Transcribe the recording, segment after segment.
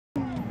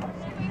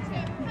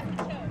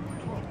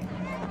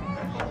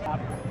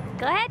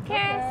Go ahead,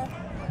 Karis.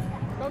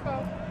 Go, go.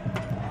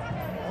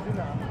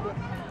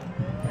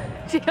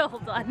 She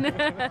holds on.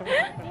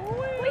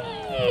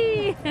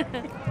 Whee!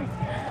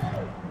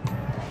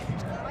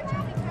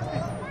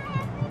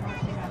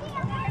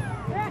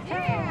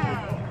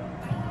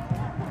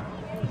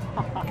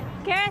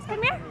 Karis,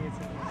 come here.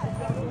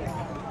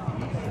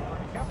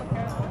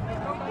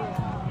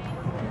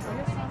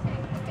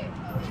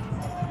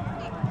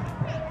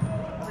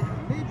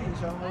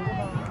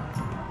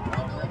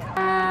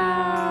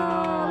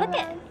 Look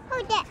it.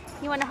 Hold it.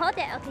 You want to hold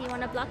it? Okay, you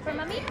want to block for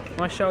mommy?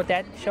 Want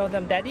to show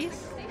them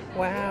daddies?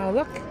 Wow,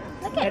 look.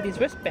 Look it. Daddy's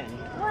wristband.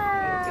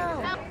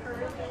 Wow.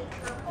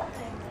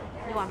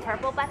 You want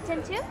purple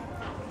button too?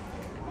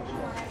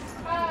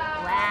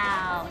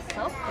 Wow,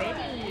 so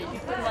pretty. You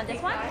want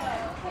this one?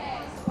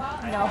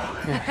 No.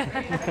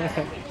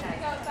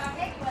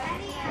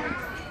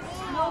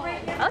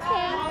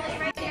 Okay.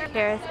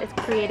 Karis is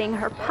creating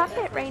her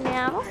puppet right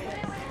now.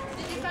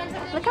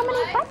 Look how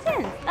many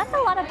buttons. That's a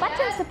lot of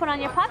buttons to put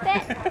on your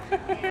puppet.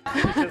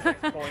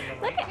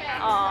 Look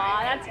at,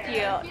 aw, that's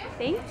cute.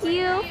 Thank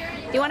you.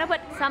 Do you want to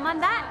put some on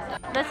that?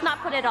 Let's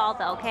not put it all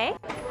though, okay?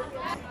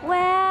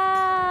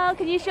 Wow,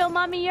 can you show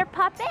mommy your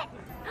puppet?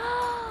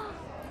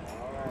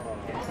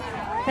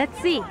 Let's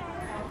see.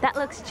 That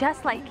looks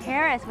just like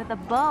Karis with a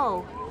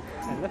bow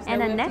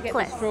and a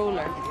necklace.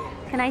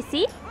 Can I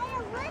see?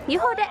 You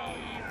hold it.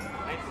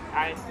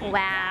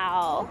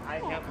 Wow. I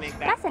help make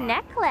that. That's a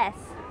necklace.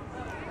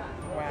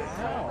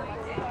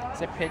 Wow.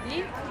 Is it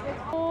pretty?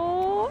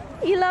 Oh,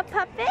 you love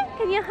puppet?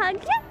 Can you hug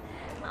it?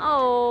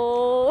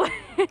 Oh.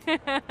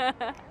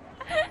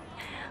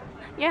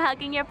 You're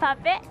hugging your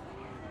puppet?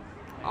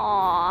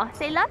 Aw,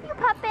 say love you,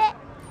 puppet.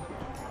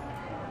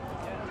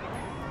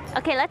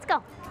 Okay, let's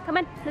go. Come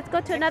on, let's go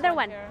to another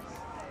one.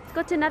 Let's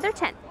go to another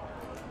tent.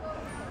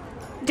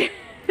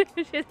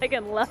 She's like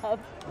in love.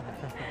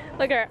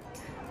 Look at her.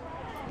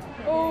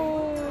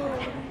 Oh.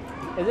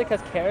 Is it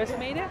because Karis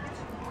made it?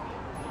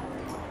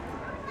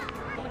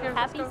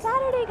 Happy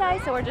Saturday,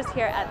 guys. So we're just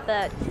here at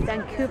the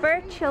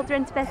Vancouver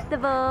Children's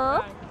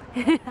Festival.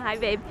 Hi,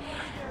 babe.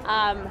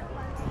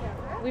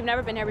 We've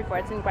never been here before.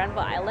 It's in Granville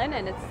Island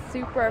and it's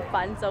super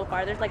fun so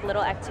far. There's like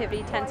little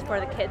activity tents for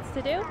the kids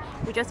to do.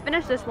 We just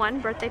finished this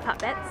one, birthday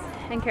puppets,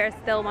 and Karis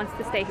still wants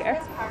to stay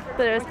here.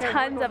 But there's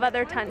tons of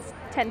other tents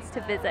to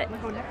visit.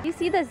 You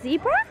see the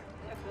zebra?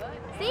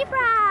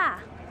 Zebra!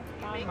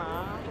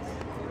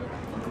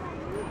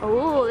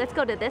 Oh, let's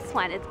go to this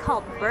one. It's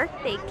called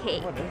Birthday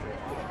Cake.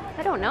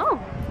 I don't know.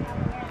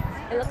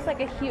 It looks like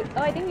a huge,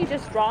 oh, I think you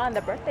just draw on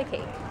the birthday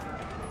cake.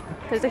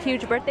 There's a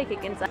huge birthday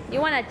cake inside. You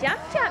want to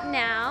jump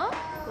now?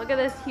 Look at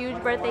this huge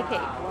birthday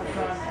cake.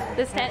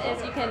 This tent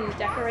is, you can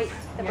decorate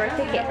the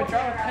birthday cake. Never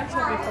drawn a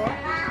pencil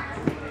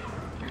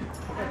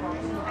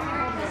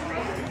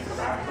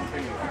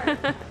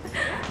before.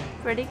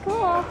 Pretty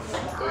cool.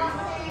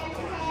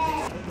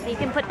 You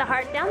can put the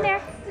heart down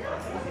there.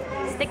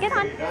 Stick it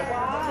on.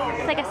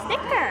 It's like a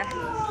sticker.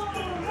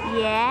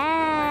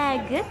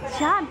 Yeah, good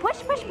job. Push,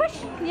 push, push.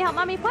 Can you help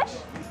mommy push?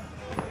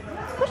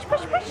 Push,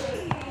 push, push.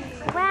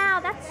 Wow,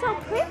 that's so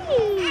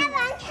pretty.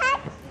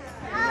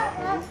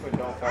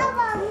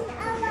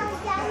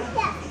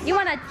 You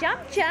want to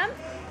jump?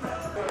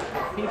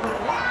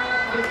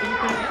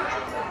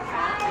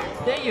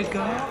 There you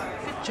go.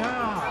 Good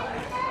job.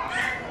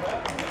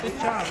 Good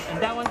job. And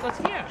that one goes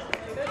here.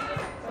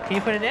 Can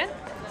you put it in?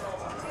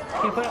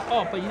 Can you put it?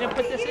 Oh, but you didn't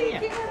put this in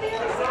yet.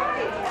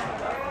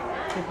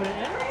 Can you put it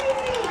in?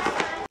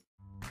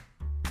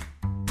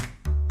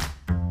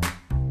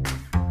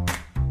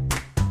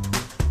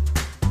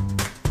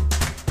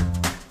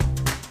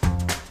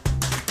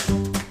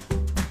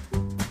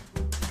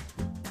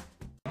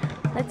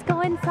 Let's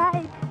go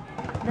inside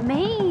the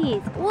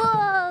maze.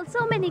 Whoa,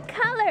 so many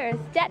colors.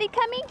 Daddy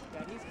coming?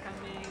 Daddy's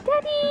coming.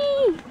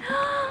 Daddy!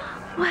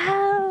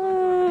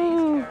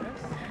 Wow.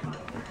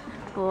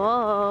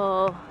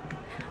 Whoa.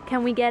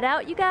 Can we get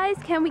out, you guys?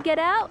 Can we get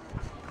out?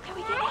 Can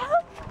we get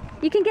out?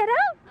 You can get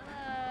out?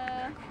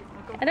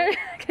 I don't,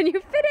 can you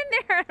fit in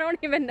there? I don't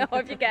even know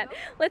if you can.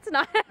 Let's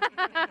not.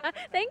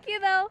 Thank you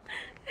though.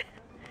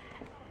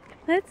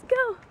 Let's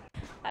go.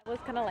 That was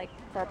kind of like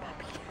for a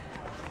puppy.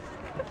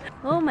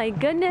 Oh my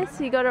goodness,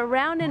 you go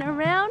around and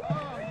around.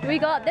 Do we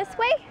go out this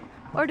way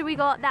or do we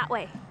go out that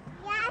way?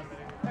 Yes.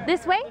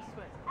 This way?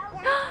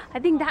 Yes. I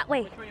think that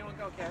way. Which way you want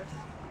to go, Karis?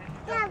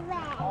 That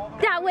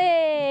way. That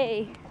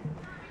way.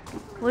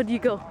 Where do you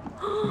go?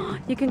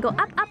 You can go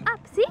up, up,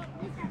 up. See?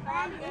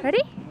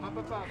 Ready? Up,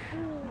 up, up.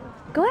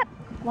 Go up.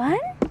 1,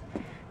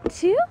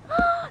 2.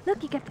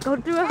 Look, you get to go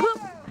through a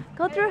hoop.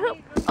 Go through a hoop.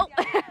 Oh.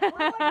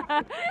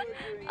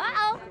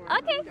 Uh-oh.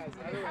 Okay.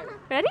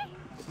 Ready?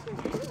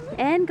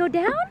 And go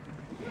down.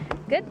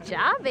 Good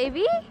job,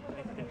 baby.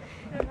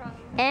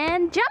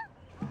 And jump.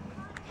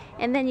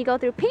 And then you go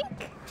through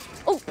pink.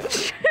 Oh,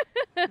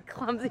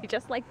 clumsy,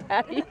 just like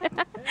Daddy.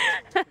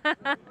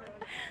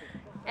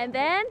 And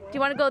then, do you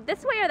want to go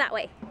this way or that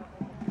way?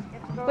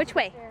 Which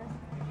way?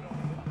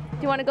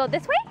 Do you want to go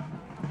this way?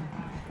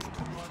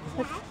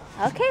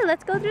 Okay,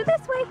 let's go through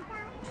this way.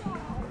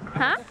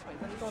 Huh?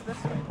 go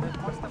this way. There's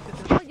more stuff to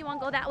do. Oh, you want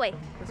to go that way?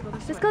 Let's go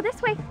this Let's way. go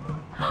this way.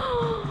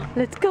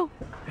 Let's go.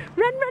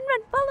 Run, run,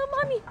 run. Follow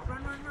mommy.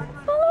 Run, run, run,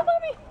 run. Follow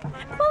mommy.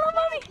 Follow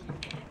mommy.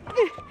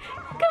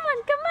 Come on,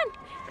 come on,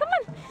 come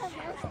on.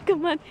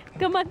 Come on,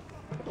 come on.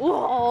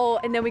 Whoa,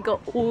 and then we go,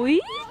 ooey.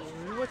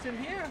 What's in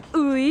here?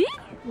 Ooey.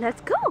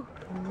 Let's go.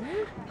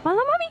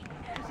 Follow mommy.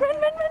 Run,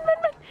 run, run, run,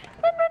 run.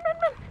 Run, run, run,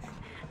 run.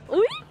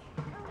 Ooey.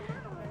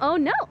 Oh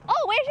no.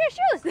 Oh, where's your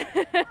shoes?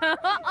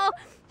 Uh-oh.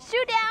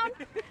 Shoe down.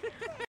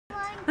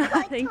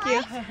 Thank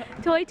you.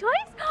 Toy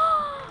toys?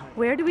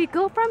 Where do we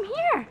go from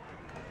here?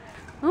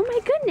 Oh my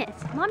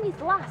goodness. Mommy's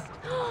lost.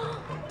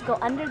 Go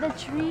under the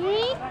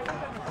tree.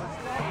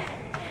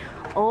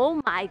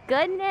 Oh my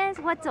goodness.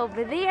 What's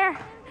over there?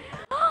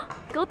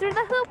 Go through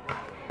the hoop.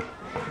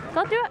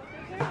 Go through it.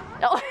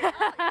 Oh. You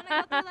wanna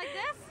go through like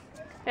this?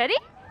 Ready?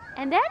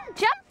 And then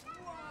jump.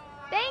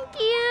 Thank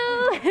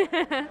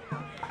you.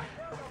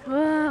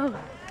 Whoa.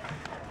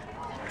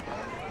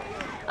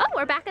 Oh,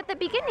 we're back at the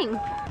beginning.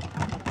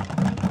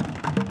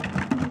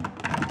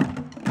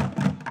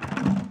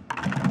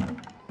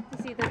 You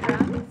see the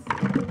drums?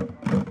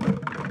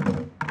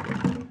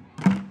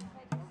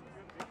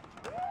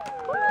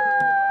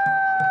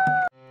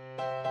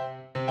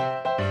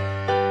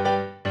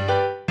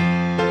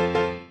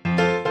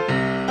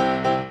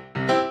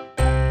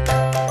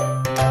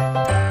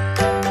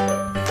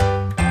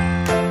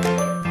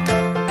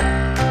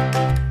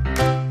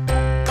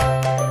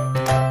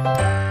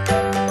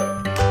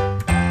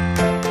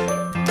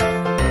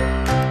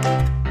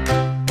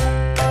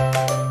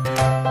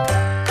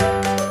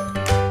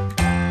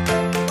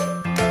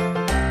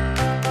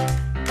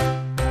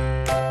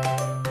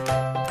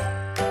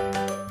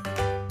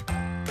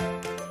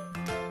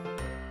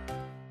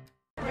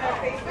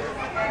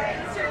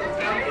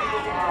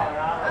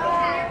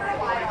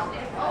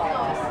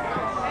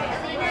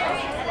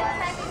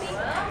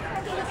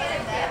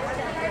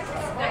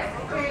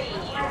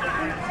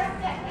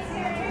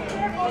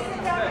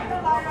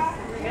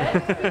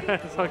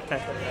 It's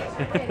okay.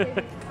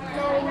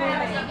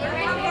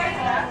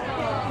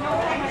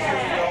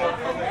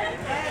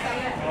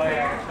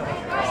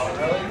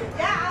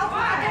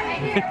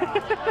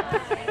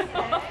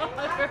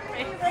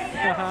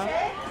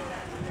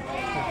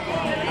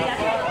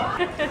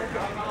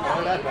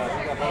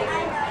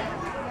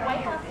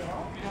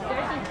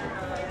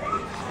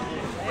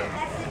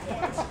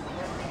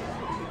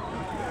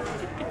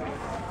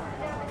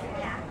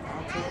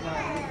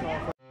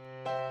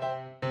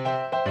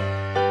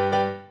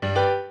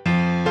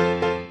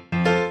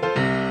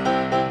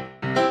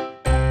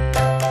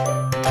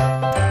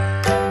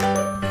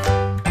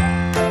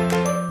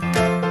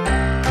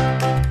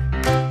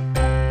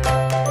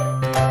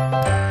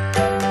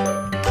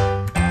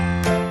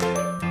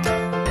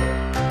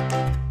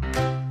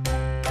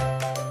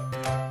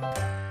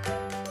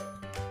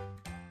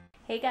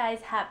 Hey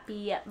guys,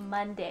 happy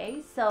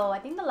Monday. So I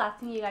think the last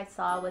thing you guys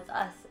saw was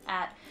us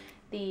at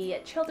the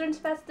Children's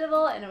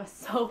Festival, and it was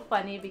so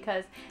funny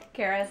because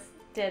Karis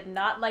did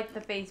not like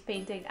the face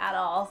painting at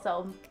all,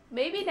 so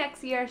maybe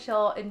next year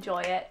she'll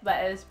enjoy it,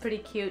 but it was pretty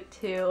cute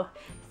to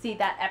see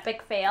that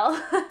epic fail.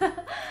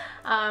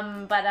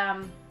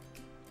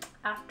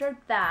 After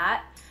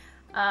that,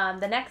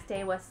 the next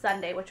day was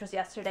Sunday, which was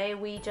yesterday.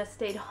 We just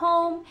stayed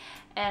home,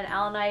 and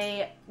Al and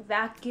I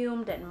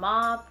vacuumed and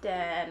mopped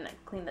and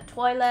cleaned the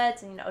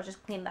toilets and, you know,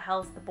 just cleaned the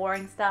house, the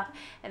boring stuff.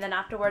 And then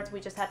afterwards we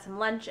just had some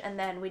lunch, and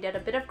then we did a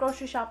bit of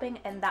grocery shopping,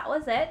 and that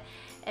was it.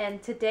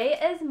 And today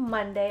is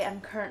Monday. I'm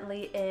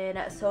currently in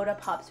Soda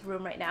Pop's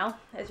room right now.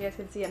 As you guys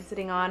can see, I'm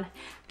sitting on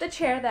the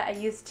chair that I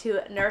used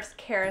to nurse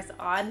Karis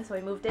on, so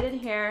we moved it in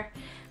here.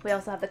 We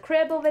also have the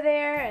crib over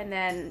there, and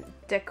then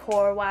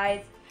decor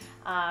wise,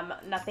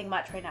 nothing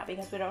much right now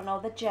because we don't know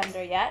the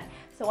gender yet.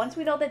 So once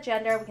we know the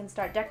gender, we can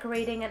start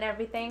decorating and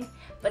everything.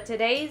 But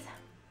today's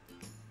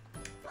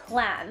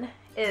plan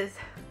is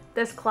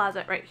this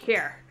closet right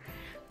here.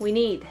 We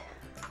need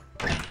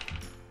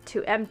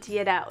to empty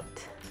it out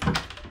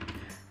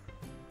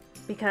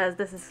because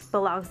this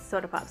belongs to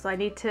Soda Pop. So I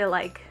need to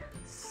like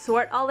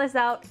sort all this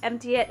out,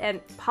 empty it,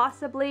 and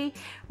possibly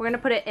we're gonna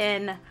put it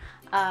in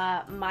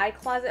my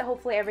closet.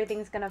 Hopefully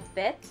everything's gonna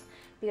fit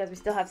because we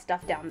still have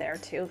stuff down there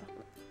too.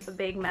 A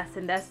big mess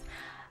in this.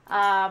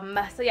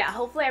 So yeah,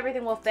 hopefully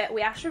everything will fit.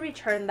 We actually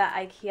returned the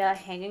IKEA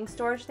hanging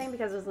storage thing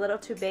because it was a little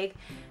too big.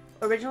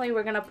 Originally we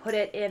were gonna put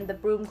it in the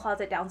broom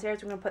closet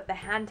downstairs. We're gonna put the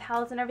hand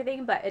towels and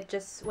everything, but it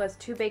just was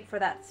too big for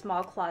that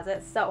small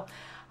closet. So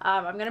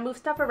I'm gonna move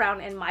stuff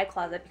around in my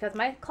closet because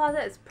my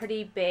closet is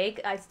pretty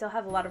big. I still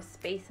have a lot of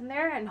space in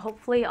there, and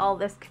hopefully all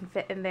this can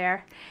fit in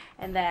there,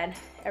 and then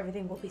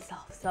everything will be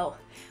solved. So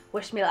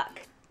wish me luck.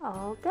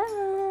 All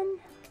done.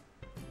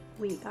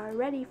 We are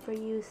ready for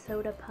you,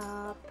 Soda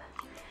Pop.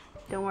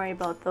 Don't worry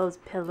about those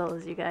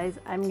pillows, you guys.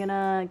 I'm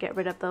gonna get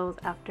rid of those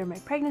after my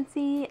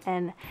pregnancy,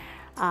 and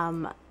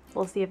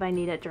we'll see if I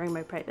need it during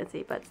my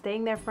pregnancy, but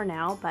staying there for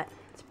now. But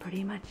it's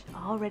pretty much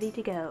all ready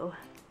to go.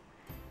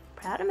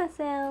 Proud of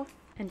myself.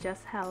 And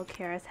just how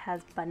Karis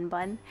has Bun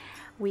Bun,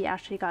 we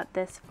actually got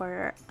this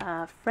for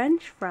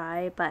French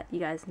fry, but you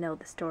guys know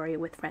the story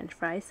with French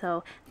fry.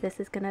 So this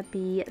is gonna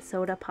be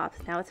soda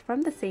pops. Now it's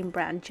from the same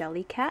brand,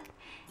 Jellycat.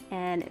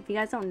 And if you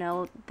guys don't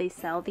know, they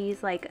sell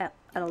these like at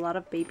a lot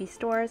of baby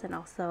stores, and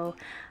also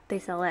they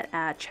sell it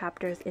at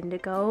Chapters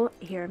Indigo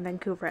here in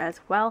Vancouver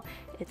as well.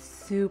 It's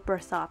super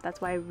soft.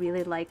 That's why I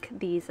really like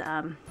these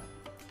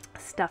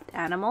stuffed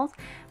animals.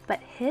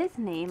 But his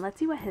name, let's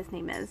see what his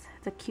name is.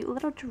 It's a cute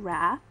little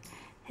giraffe.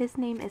 His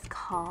name is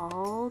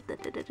called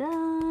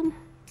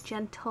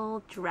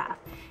Gentle Giraffe,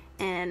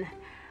 and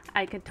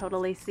I could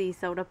totally see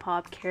Soda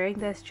Pop carrying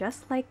this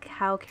just like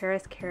how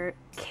Karis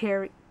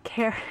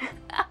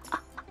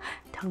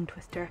tongue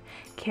twister.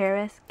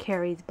 Karis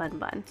carries Bun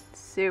Bun.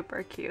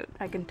 Super cute.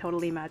 I can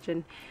totally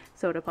imagine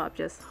Soda Pop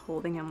just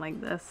holding him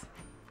like this.